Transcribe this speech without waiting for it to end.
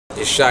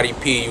It's Shotty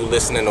P. You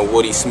listening to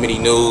Witty, Smitty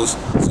News.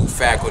 Two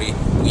faculty.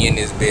 We in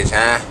this bitch,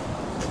 huh?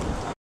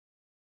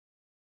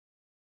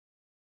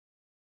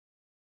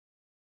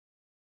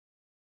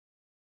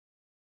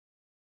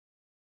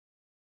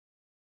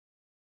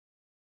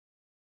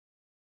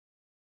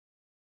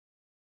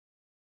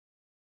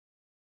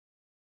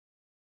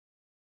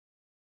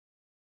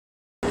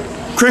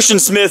 Christian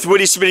Smith,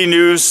 Witty, Smitty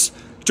News.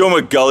 Joe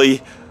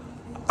McGully.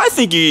 I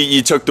think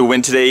you took the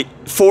win today.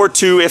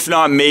 4-2, if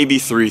not maybe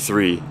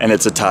 3-3, and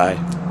it's a tie.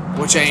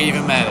 Which I ain't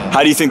even mad at.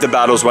 How do you think the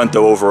battles went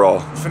though overall?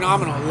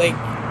 Phenomenal. Like,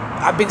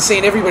 I've been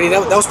saying everybody,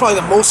 that was probably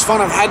the most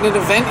fun I've had in an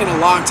event in a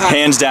long time.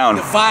 Hands down.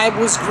 The vibe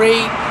was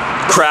great.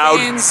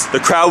 The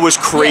crowd was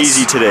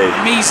crazy today.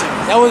 Amazing.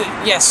 That was,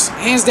 yes,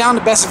 hands down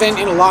the best event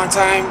in a long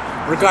time,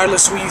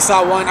 regardless who you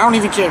thought won. I don't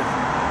even care.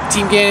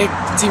 Team Gannick,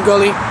 Team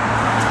Gully,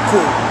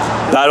 cool.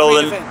 Battle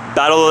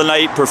of the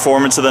night,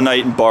 performance of the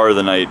night, and bar of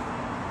the night.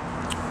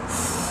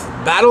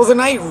 Battle of the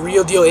night,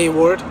 real deal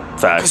A-ward.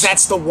 Facts. Because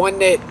that's the one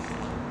that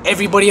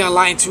everybody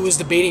online too is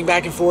debating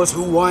back and forth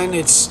who won.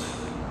 It's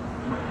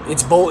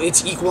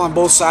equal on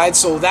both sides.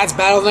 So that's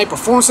battle of the night.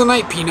 Performance of the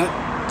night, Peanut.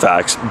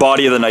 Facts.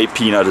 Body of the night,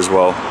 Peanut as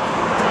well.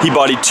 He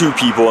bodied 2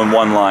 people in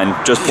one line.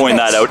 Just pointing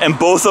that out. And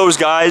both those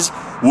guys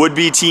would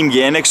be Team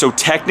Gannick. So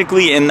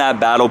technically in that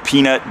battle,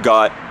 Peanut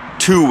got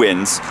 2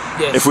 wins.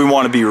 Yes. If we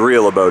want to be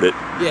real about it.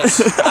 Yes.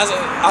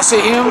 I'll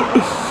say him.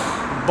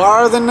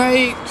 Bar of the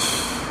night.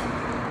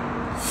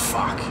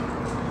 Fuck.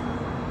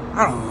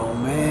 I don't know,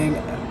 man.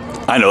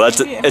 I know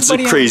it's a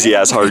crazy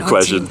ass hard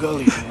question.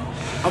 Gully,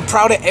 I'm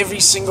proud of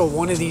every single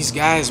one of these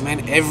guys,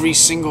 man. Every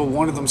single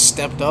one of them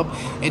stepped up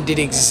and did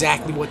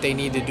exactly what they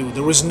needed to do.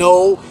 There was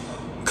no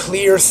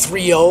clear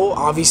 3-0,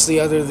 obviously,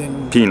 other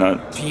than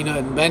Peanut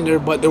and Bender,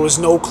 but there was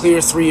no clear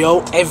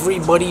 3-0.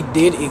 Everybody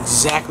did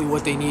exactly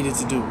what they needed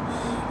to do,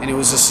 and it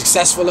was a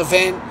successful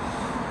event.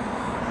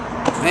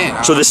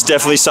 Man, so this is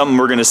definitely something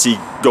we're gonna see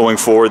going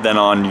forward then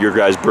on your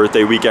guys'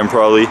 birthday weekend,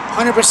 probably.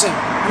 100%,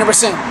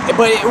 100%.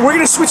 But we're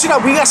gonna switch it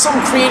up. We got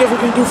something creative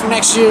we're gonna do for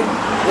next year.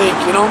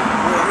 Like, you know,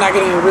 I'm not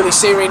gonna really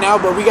say right now,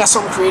 but we got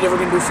something creative we're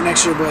gonna do for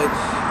next year. But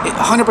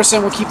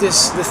 100% we'll keep the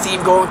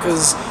theme going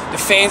because the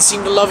fans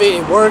seem to love it.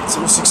 It worked.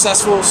 It was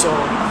successful. So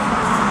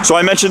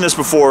I mentioned this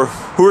before.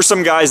 Who are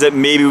some guys that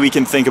maybe we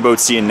can think about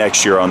seeing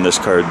next year on this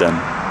card then?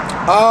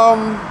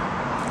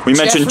 We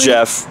mentioned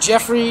Jeff.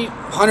 Jeffrey,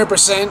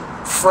 100%.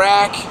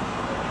 Frack,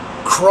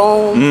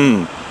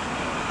 Chrome.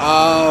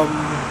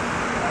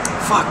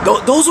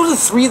 Fuck. Those were the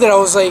 3 that I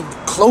was like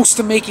close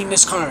to making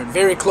this card.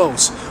 Very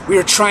close. We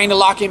were trying to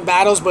lock in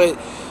battles, but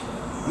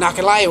not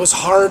gonna lie, it was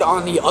hard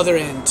on the other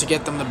end to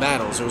get them to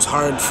battles. It was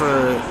hard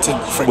for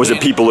Was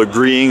it people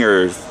agreeing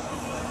or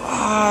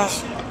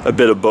a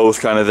bit of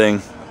both kind of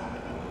thing?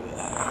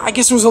 I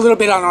guess it was a little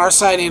bit on our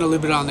side and a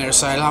little bit on their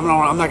side. I'm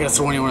not gonna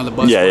throw anyone on the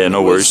bus. Yeah,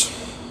 no worries.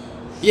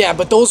 Yeah,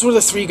 but those were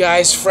the 3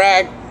 guys: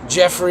 Frag,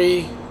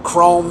 Jeffrey,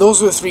 Chrome.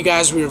 Those were the 3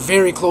 guys we were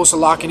very close to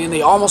locking in.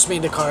 They almost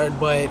made the card,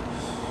 but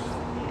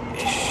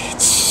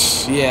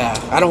yeah,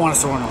 I don't want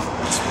to throw anyone on the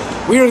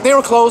bus. They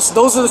were close.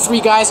 Those are the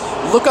 3 guys.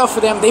 Look out for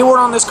them. They weren't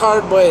on this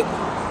card, but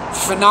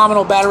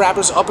phenomenal battle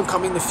rappers, up and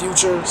coming in the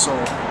future. So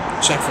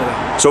check for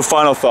them. So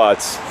final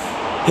thoughts.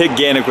 Hit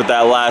Gannick with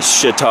that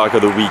last shit talk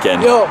of the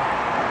weekend. Yo,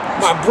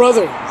 my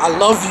brother, I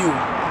love you.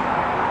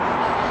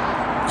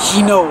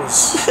 He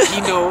knows.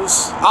 He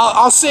knows.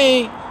 I'll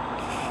say,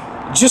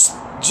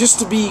 just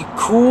to be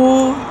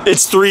cool.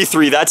 It's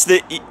 3-3.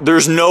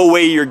 There's no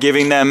way you're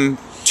giving them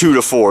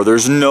 2-4.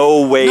 There's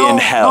no way in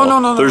hell.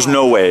 No. There's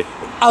no way.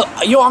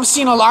 Yo, I'm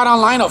seeing a lot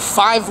online of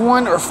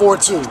 5-1 or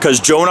 4-2. Because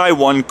Joe and I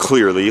won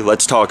clearly.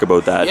 Let's talk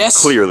about that. Yes.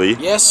 Clearly.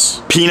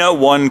 Yes. Peanut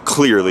won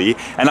clearly.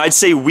 And I'd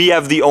say we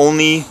have the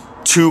only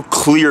 2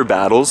 clear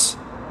battles.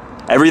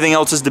 Everything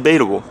else is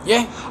debatable.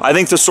 Yeah. I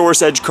think the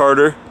Source Edge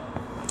Carter.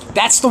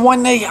 That's the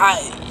one that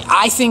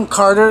I think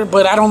Carter,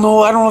 but I don't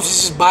know if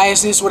this is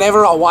biasness,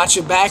 whatever. I'll watch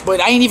it back,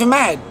 but I ain't even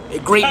mad. A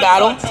great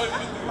battle.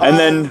 And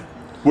then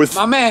with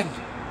my man,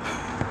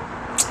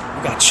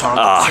 we got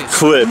Charlie.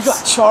 Clips. We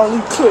got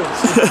Charlie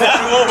Clips.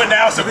 That's over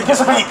now, so we can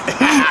speak.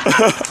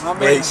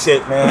 Great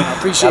shit, man. I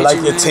appreciate you. I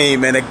like your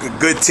team, man. A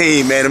good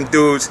team, man. Them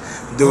dudes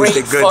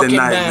did good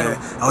tonight, man.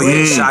 Oh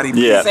yeah, Shotty.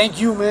 Yeah.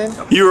 Thank you, man.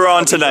 You were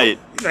on tonight.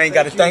 You ain't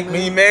got to thank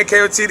me, man.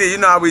 KOTD, you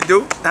know how we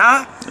do,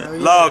 huh?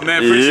 Love,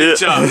 man.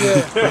 Appreciate y'all.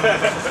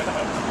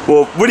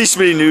 Well, Witty,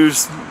 Smitty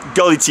News,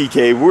 Gully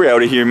TK, we're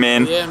out of here,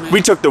 man. Yeah, man. We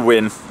took the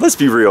win. Let's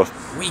be real.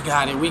 We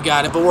got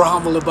it, but we're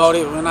humble about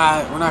it. We're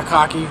not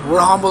cocky. We're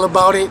humble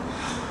about it.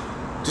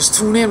 Just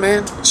tune in,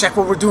 man. Check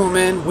what we're doing,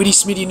 man. Witty,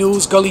 Smitty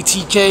News, Gully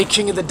TK,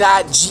 King of the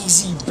Dot,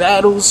 GZ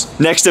Battles.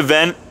 Next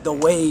event, The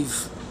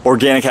Wave.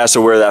 Organic has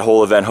to wear that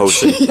whole event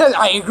hosting. Yeah,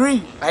 I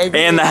agree.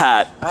 And the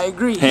hat. I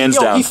agree. Hands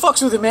down. He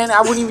fucks with it, man. I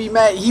wouldn't even be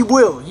mad. He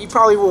will. He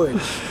probably would.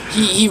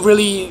 He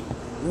really,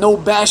 no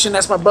bashing.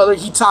 That's my brother.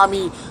 He taught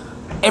me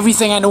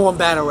everything I know in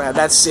battle rap.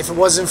 If it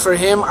wasn't for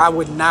him, I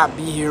would not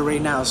be here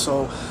right now.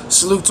 So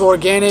salute to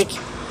Organic.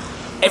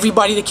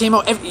 Everybody that came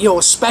out,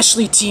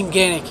 especially Team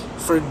Gannick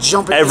for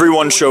jumping.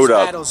 Everyone showed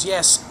up. Battles.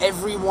 Yes,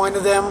 every one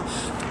of them.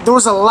 there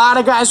was a lot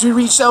of guys we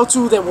reached out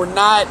to that were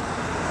not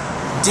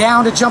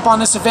down to jump on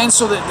this event.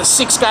 So that the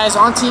 6 guys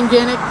on Team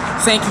Gannick,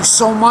 thank you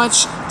so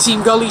much.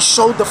 Team Gully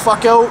showed the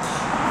fuck out.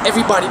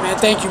 Everybody, man,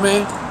 thank you,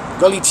 man.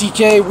 Gully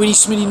TK, Witty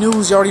Smitty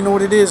News, you already know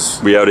what it is.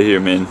 We out of here,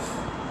 man.